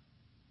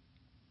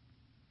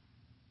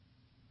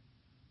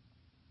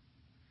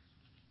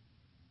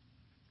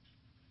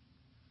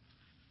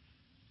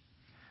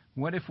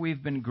 What if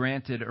we've been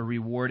granted a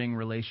rewarding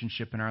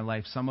relationship in our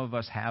life? Some of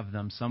us have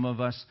them. Some of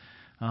us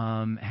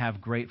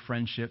have great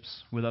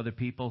friendships with other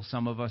people.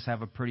 Some of us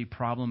have a pretty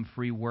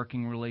problem-free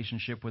working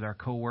relationship with our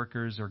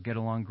coworkers, or get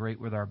along great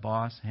with our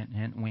boss. Hint,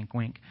 hint, wink,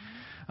 wink.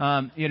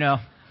 Some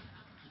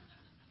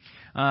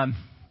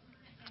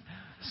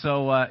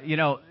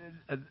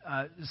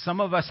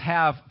of us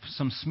have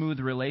some smooth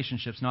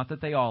relationships. Not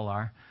that they all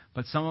are,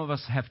 but some of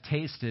us have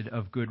tasted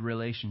of good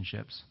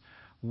relationships.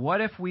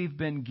 What if we've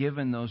been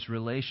given those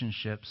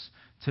relationships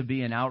to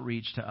be an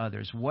outreach to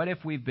others? What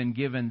if we've been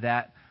given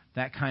that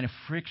that kind of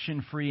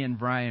friction-free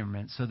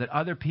environment so that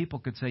other people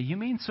could say, you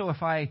mean so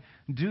if I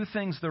do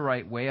things the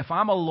right way, if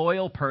I'm a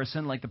loyal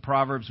person, like the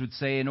Proverbs would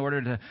say, in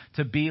order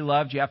to be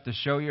loved, you have to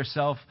show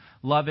yourself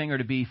loving, or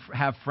to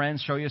have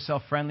friends, show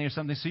yourself friendly or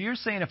something. So you're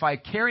saying if I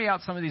carry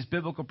out some of these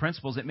biblical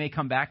principles, it may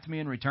come back to me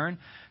in return?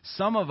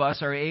 Some of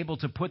us are able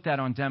to put that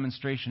on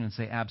demonstration and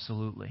say,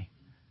 absolutely.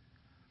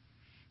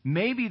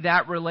 Maybe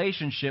that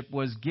relationship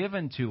was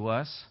given to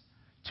us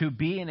to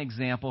be an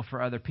example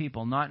for other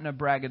people, not in a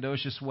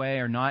braggadocious way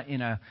or not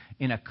in a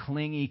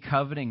clingy,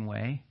 coveting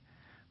way,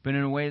 but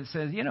in a way that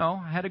says,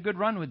 I had a good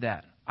run with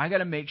that. I got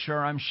to make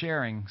sure I'm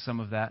sharing some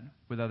of that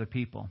with other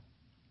people.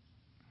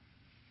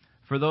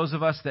 For those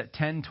of us that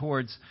tend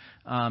towards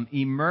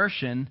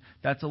immersion,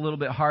 that's a little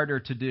bit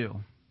harder to do.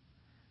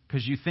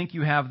 Because you think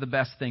you have the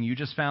best thing. You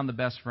just found the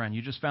best friend.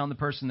 You just found the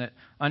person that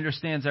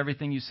understands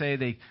everything you say.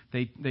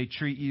 They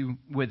treat you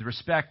with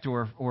respect,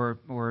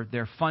 or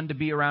they're fun to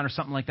be around or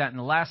something like that. And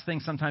the last thing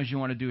sometimes you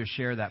want to do is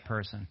share that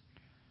person.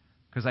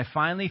 Because I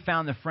finally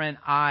found the friend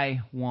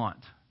I want.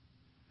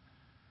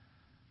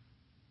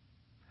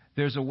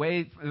 There's a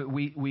way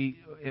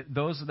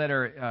those that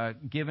are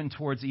given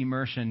towards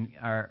immersion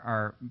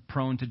are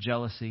prone to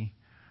jealousy,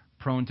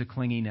 prone to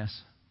clinginess,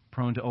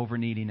 prone to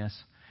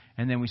over-neediness.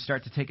 And then we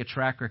start to take a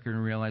track record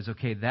and realize,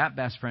 okay, that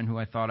best friend who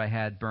I thought I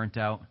had burnt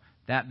out,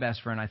 that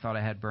best friend I thought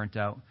I had burnt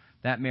out,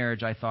 that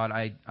marriage I thought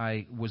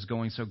I was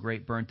going so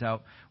great burnt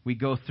out. We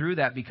go through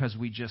that because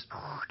we just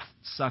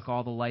suck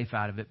all the life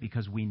out of it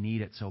because we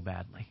need it so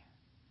badly.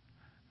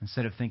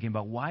 Instead of thinking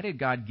about, why did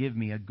God give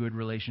me a good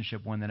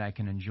relationship, one that I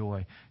can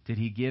enjoy? Did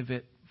He give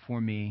it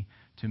for me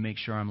to make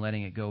sure I'm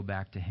letting it go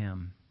back to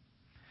Him?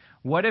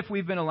 What if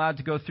we've been allowed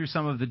to go through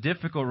some of the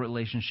difficult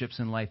relationships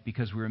in life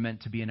because we were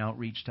meant to be an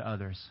outreach to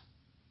others?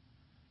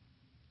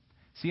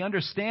 See,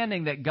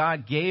 understanding that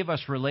God gave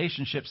us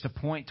relationships to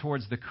point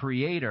towards the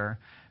Creator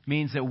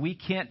means that we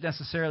can't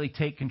necessarily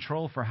take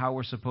control for how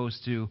we're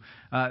supposed to,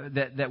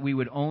 that we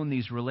would own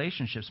these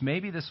relationships.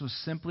 Maybe this was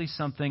simply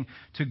something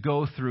to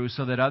go through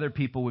so that other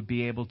people would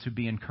be able to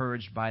be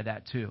encouraged by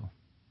that too.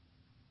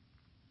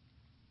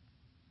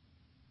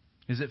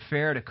 Is it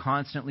fair to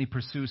constantly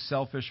pursue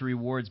selfish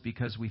rewards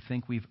because we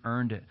think we've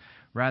earned it,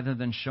 rather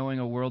than showing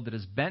a world that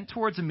is bent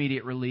towards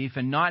immediate relief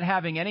and not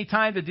having any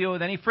time to deal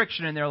with any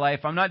friction in their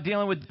life? I'm not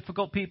dealing with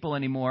difficult people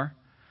anymore.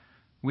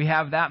 We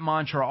have that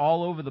mantra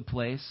all over the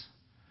place.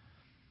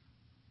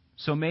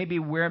 So maybe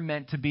we're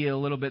meant to be a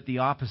little bit the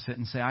opposite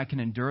and say, I can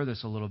endure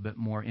this a little bit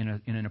more in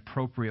an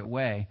appropriate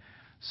way,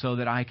 so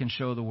that I can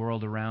show the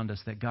world around us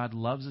that God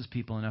loves His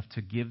people enough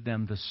to give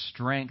them the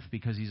strength,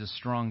 because He's a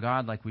strong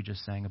God, like we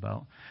just sang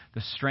about, the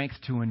strength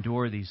to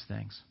endure these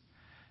things.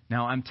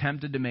 Now, I'm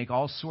tempted to make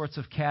all sorts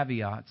of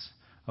caveats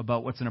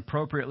about what's an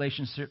appropriate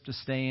relationship to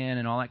stay in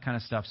and all that kind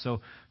of stuff. So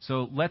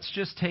let's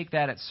just take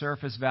that at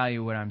surface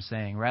value, what I'm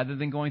saying, rather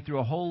than going through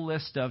a whole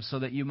list of, so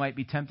that you might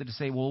be tempted to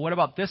say, well, what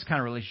about this kind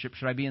of relationship?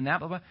 Should I be in that?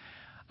 Blah, blah.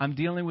 I'm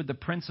dealing with the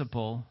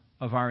principle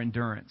of our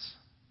endurance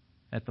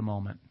at the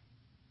moment.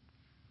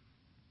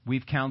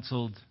 We've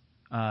counseled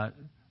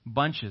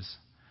bunches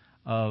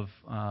of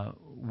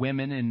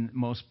women in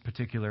most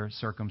particular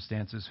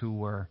circumstances who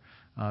were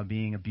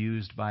being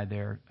abused by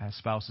their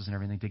spouses and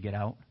everything to get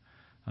out.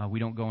 We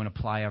don't go and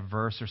apply a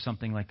verse or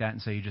something like that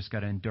and say you just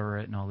got to endure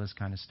it and all this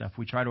kind of stuff.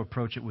 We try to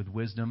approach it with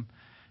wisdom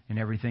and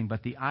everything.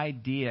 But the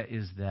idea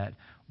is that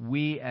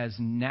we as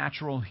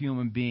natural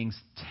human beings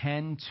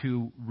tend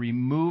to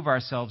remove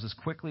ourselves as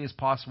quickly as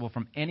possible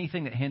from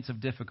anything that hints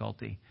of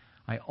difficulty.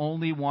 I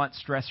only want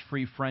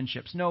stress-free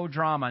friendships. No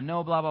drama,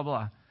 no blah, blah,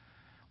 blah.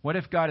 What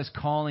if God is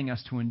calling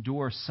us to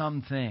endure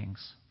some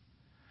things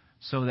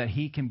so that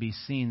He can be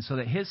seen, so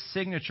that His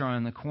signature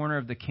on the corner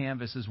of the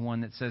canvas is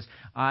one that says,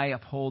 I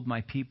uphold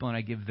my people and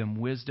I give them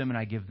wisdom and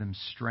I give them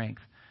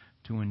strength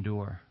to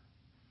endure.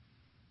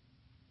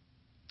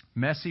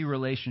 Messy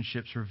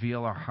relationships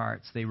reveal our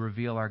hearts. They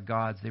reveal our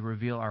gods. They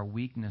reveal our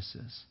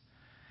weaknesses.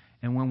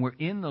 And when we're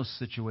in those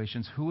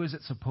situations, who is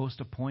it supposed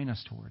to point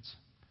us towards?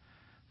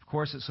 Of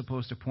course, it's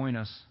supposed to point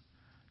us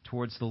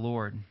towards the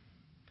Lord.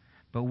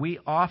 But we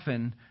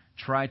often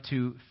try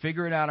to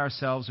figure it out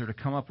ourselves or to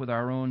come up with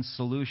our own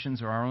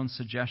solutions or our own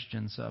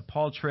suggestions.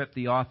 Paul Tripp,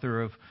 the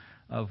author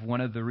of one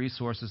of the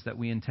resources that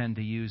we intend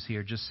to use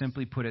here, just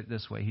simply put it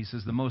this way. He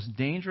says, the most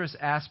dangerous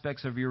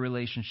aspects of your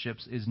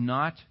relationships is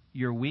not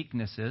your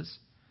weaknesses,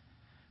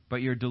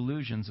 but your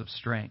delusions of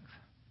strength.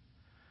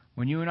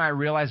 When you and I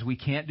realize we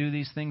can't do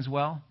these things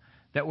well,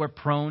 that we're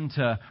prone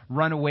to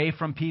run away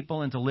from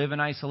people and to live in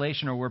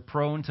isolation, or we're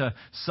prone to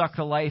suck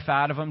the life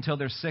out of them till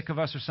they're sick of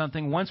us or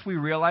something, once we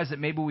realize that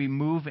maybe we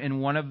move in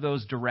one of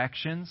those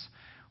directions,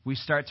 we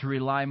start to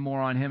rely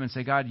more on Him and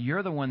say, God,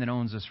 you're the one that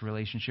owns this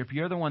relationship.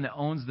 You're the one that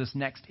owns this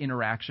next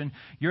interaction.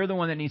 You're the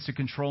one that needs to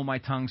control my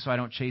tongue so I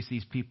don't chase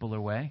these people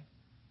away.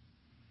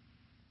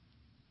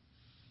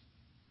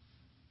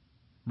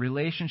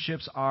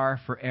 Relationships are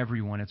for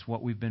everyone. It's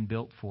what we've been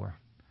built for.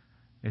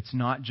 It's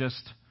not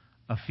just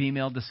a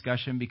female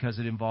discussion because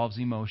it involves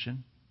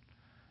emotion.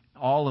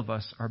 All of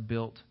us are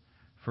built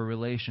for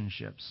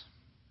relationships.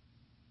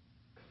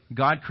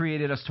 God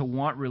created us to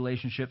want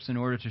relationships in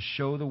order to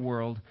show the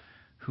world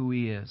who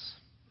He is.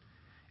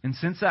 And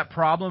since that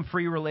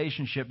problem-free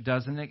relationship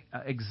doesn't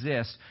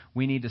exist,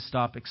 we need to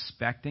stop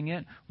expecting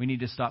it. We need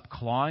to stop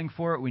clawing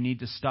for it. We need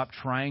to stop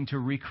trying to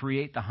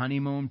recreate the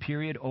honeymoon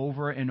period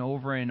over and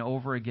over and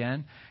over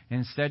again. And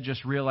instead,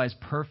 just realize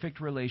perfect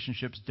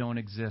relationships don't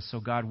exist. So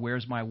God,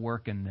 where's my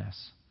work in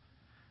this?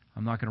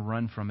 I'm not going to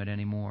run from it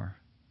anymore.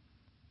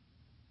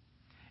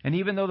 And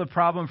even though the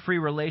problem-free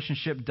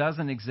relationship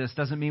doesn't exist,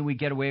 doesn't mean we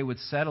get away with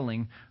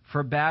settling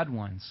for bad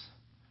ones.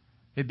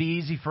 It'd be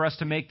easy for us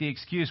to make the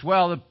excuse,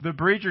 well, the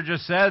preacher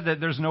just said that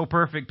there's no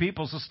perfect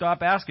people, so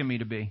stop asking me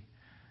to be.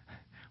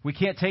 We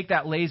can't take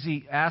that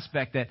lazy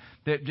aspect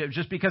that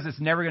just because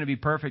it's never going to be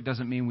perfect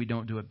doesn't mean we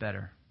don't do it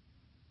better.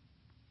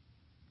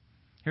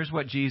 Here's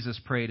what Jesus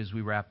prayed as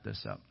we wrap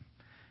this up.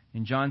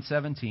 In John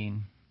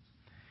 17,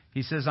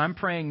 He says, I'm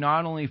praying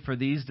not only for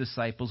these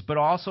disciples, but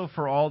also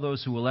for all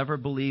those who will ever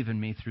believe in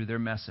me through their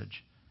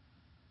message.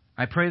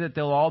 I pray that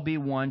they'll all be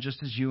one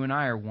just as you and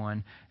I are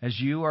one, as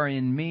you are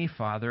in me,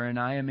 Father, and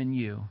I am in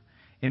you.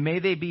 And may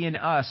they be in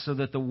us so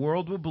that the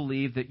world will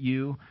believe that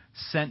you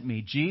sent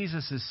me.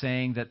 Jesus is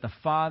saying that the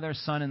Father,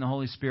 Son, and the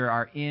Holy Spirit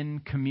are in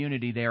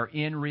community. They are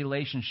in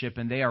relationship,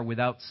 and they are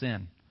without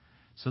sin.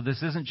 So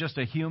this isn't just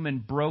a human,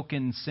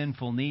 broken,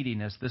 sinful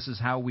neediness. This is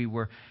how we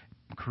were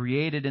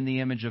created in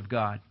the image of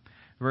God.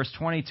 Verse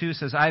 22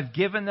 says, I've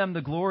given them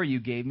the glory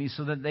you gave me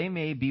so that they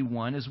may be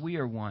one as we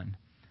are one.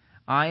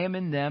 I am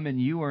in them and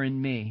you are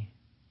in me.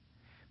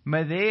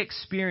 May they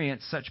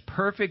experience such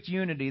perfect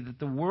unity that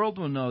the world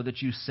will know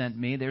that you sent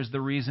me. There's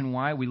the reason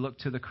why we look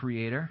to the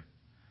Creator.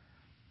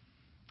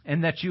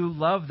 And that you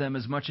love them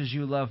as much as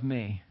you love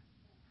me.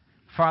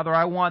 Father,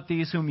 I want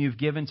these whom you've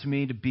given to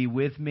me to be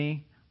with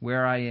me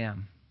where I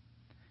am.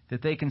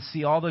 That they can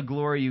see all the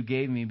glory you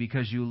gave me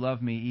because you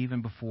loved me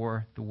even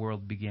before the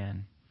world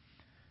began.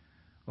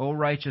 O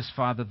righteous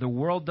Father, the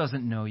world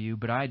doesn't know you,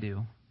 but I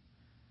do.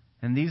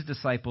 And these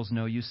disciples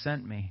know you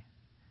sent me.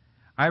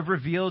 I've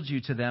revealed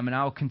you to them, and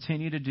I will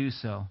continue to do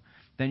so.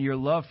 Then your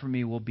love for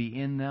me will be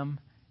in them,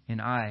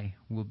 and I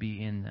will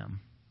be in them.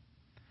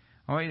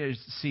 I want you to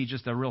see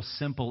just a real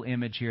simple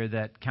image here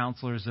that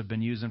counselors have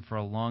been using for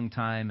a long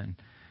time,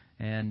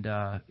 and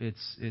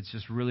it's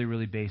just really,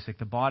 really basic.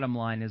 The bottom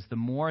line is the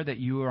more that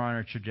you are on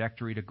a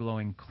trajectory to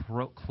growing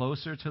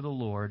closer to the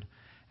Lord,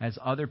 as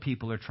other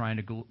people are trying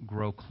to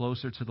grow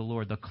closer to the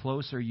Lord, the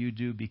closer you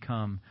do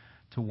become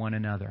to one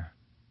another.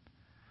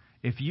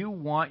 If you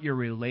want your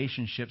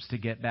relationships to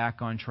get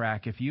back on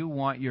track, if you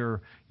want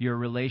your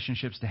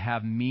relationships to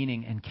have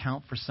meaning and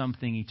count for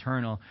something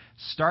eternal,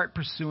 start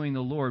pursuing the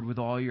Lord with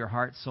all your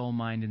heart, soul,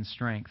 mind, and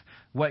strength.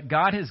 What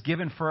God has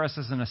given for us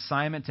as an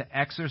assignment to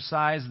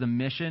exercise the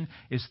mission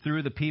is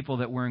through the people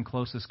that we're in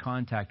closest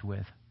contact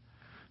with.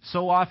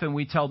 So often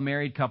we tell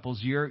married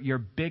couples, your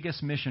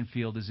biggest mission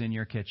field is in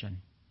your kitchen,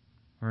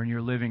 or in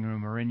your living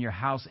room, or in your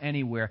house,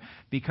 anywhere,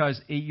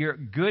 because your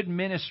good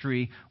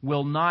ministry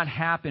will not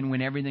happen when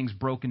everything's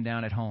broken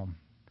down at home.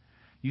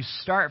 You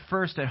start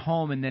first at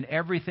home, and then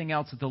everything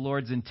else that the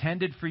Lord's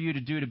intended for you to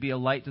do to be a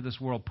light to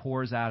this world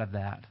pours out of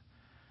that.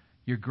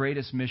 Your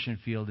greatest mission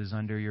field is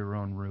under your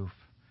own roof.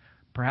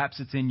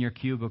 Perhaps it's in your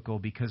cubicle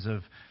because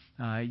of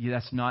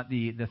that's not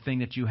the thing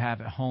that you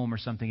have at home or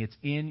something. It's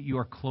in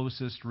your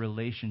closest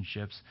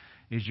relationships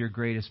is your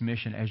greatest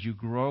mission. As you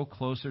grow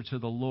closer to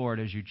the Lord,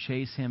 as you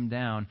chase Him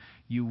down,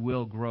 you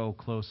will grow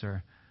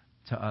closer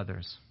to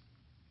others.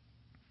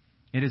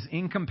 It is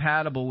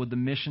incompatible with the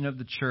mission of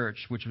the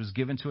church, which was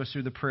given to us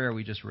through the prayer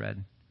we just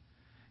read.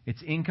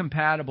 It's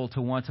incompatible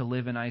to want to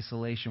live in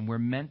isolation. We're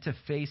meant to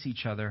face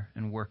each other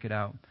and work it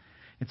out.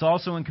 It's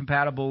also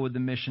incompatible with the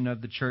mission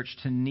of the church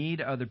to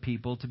need other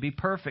people to be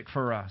perfect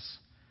for us.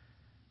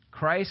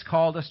 Christ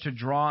called us to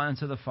draw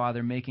unto the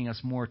Father, making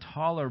us more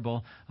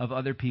tolerable of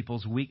other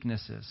people's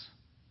weaknesses.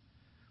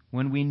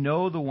 When we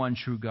know the one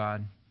true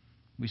God,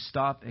 we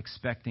stop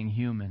expecting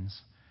humans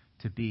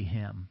to be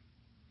Him.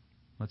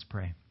 Let's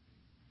pray.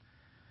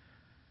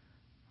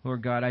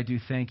 Lord God, I do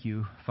thank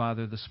you,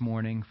 Father, this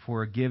morning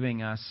for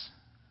giving us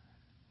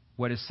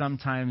what is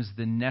sometimes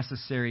the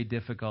necessary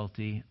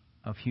difficulty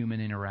of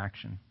human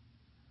interaction.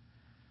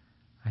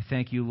 I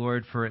thank you,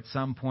 Lord, for at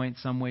some point,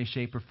 some way,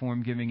 shape, or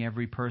form, giving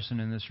every person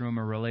in this room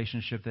a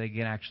relationship they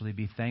can actually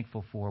be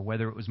thankful for,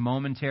 whether it was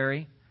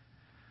momentary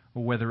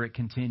or whether it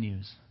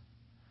continues.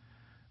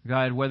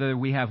 God, whether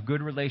we have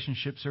good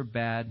relationships or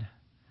bad,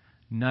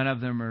 none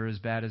of them are as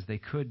bad as they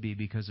could be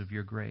because of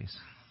your grace.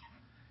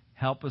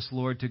 Help us,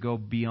 Lord, to go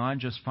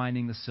beyond just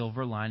finding the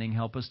silver lining.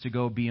 Help us to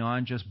go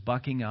beyond just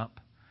bucking up.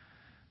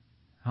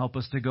 Help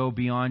us to go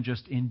beyond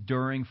just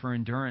enduring for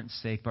endurance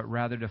sake, but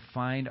rather to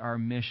find our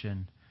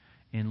mission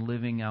in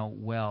living out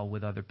well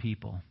with other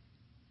people.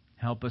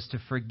 Help us to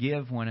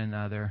forgive one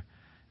another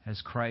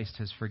as Christ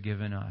has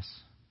forgiven us.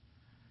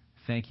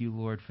 Thank you,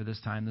 Lord, for this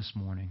time this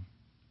morning.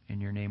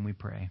 In your name we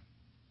pray.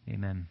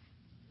 Amen.